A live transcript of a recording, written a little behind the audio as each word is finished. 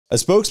A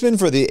spokesman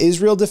for the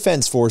Israel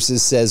Defense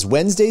Forces says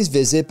Wednesday's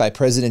visit by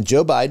President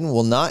Joe Biden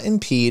will not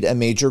impede a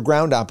major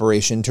ground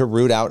operation to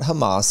root out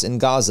Hamas in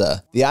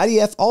Gaza. The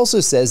IDF also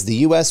says the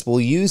U.S. will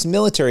use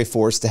military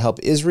force to help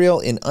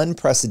Israel in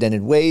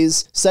unprecedented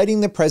ways,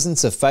 citing the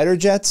presence of fighter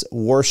jets,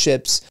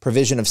 warships,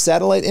 provision of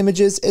satellite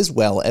images, as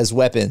well as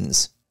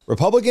weapons.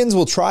 Republicans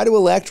will try to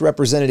elect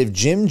Representative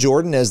Jim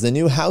Jordan as the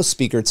new House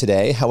Speaker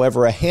today.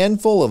 However, a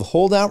handful of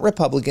holdout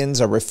Republicans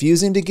are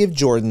refusing to give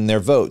Jordan their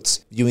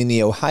votes, viewing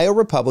the Ohio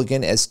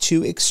Republican as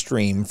too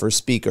extreme for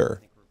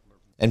Speaker.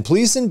 And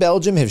police in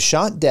Belgium have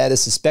shot dead a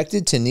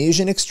suspected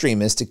Tunisian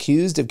extremist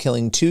accused of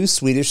killing 2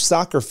 Swedish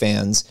soccer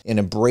fans in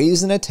a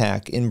brazen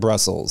attack in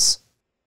Brussels.